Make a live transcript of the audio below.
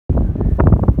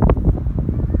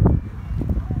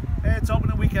it's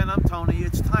opening weekend. I'm Tony.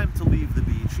 It's time to leave the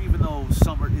beach, even though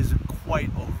summer isn't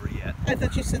quite over yet. I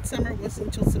thought you said summer was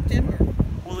until September.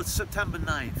 Well, it's September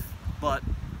 9th, but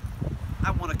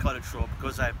I want to cut it short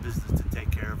because I have business to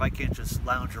take care of. I can't just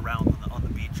lounge around on the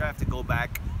beach. I have to go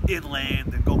back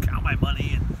inland and go count my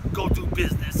money and go do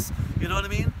business. You know what I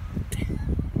mean?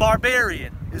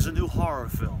 Barbarian is a new horror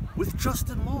film with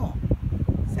Justin Long.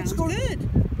 Sounds good.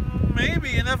 Maybe,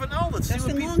 you never know. Let's see what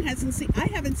Justin Long hasn't seen. I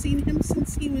haven't seen him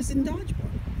since he was in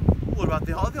Dodgeball. What about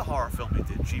the other horror film he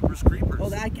did, Jeepers Creepers?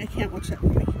 Oh, I can't watch that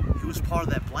movie. He was part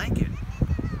of that blanket.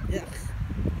 Yuck.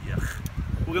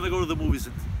 Yuck. We're gonna go to the movies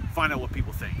and find out what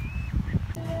people think.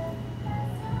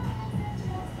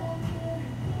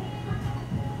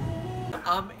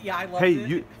 Yeah, I loved it.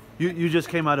 Hey, you just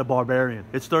came out of Barbarian.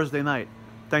 It's Thursday night.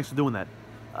 Thanks for doing that.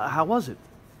 How was it?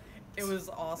 It was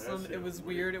awesome. It was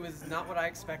weird. It was not what I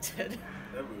expected.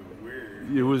 That was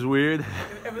weird. It was weird.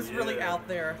 It was really out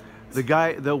there.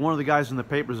 One of the guys in the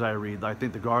papers I read, I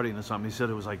think the Guardian or something, he said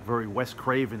it was like very Wes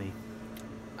Craven-y.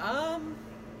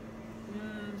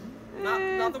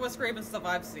 Not the Wes Craven stuff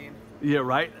I've seen. Yeah,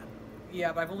 right?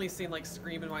 Yeah, but I've only seen like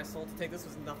Scream and My Soul to Take. This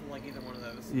was nothing like either one of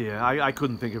those. Yeah, I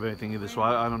couldn't think of anything either, so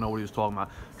I don't know what he was talking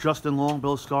about. Justin Long,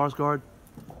 Bill Skarsgård.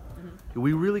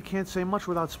 We really can't say much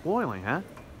without spoiling, huh?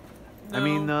 No. I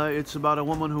mean, it's about a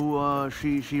woman who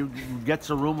she gets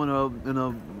a room in a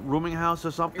rooming house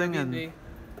or something, Airbnb.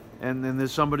 and then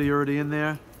there's somebody already in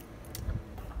there.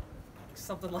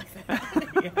 Something like that.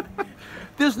 Yeah.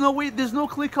 There's no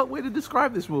clear-cut way to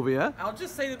describe this movie, huh? I'll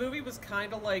just say the movie was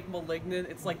kind of like Malignant.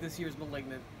 It's like this year's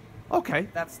Malignant. Okay.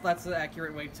 That's an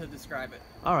accurate way to describe it.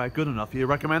 All right, good enough. You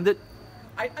recommend it?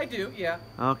 I do, yeah.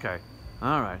 Okay.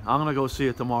 All right. I'm gonna go see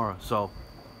it tomorrow, so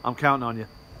I'm counting on you.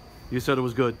 You said it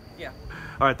was good. Yeah.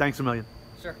 All right. Thanks a million.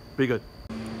 Sure. Be good.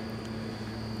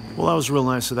 Well, that was real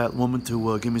nice of that woman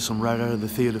to give me some right out of the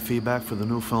theater feedback for the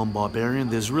new film Barbarian.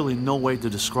 There's really no way to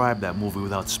describe that movie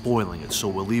without spoiling it, so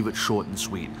we'll leave it short and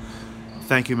sweet.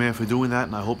 Thank you, man, for doing that,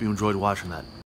 and I hope you enjoyed watching that.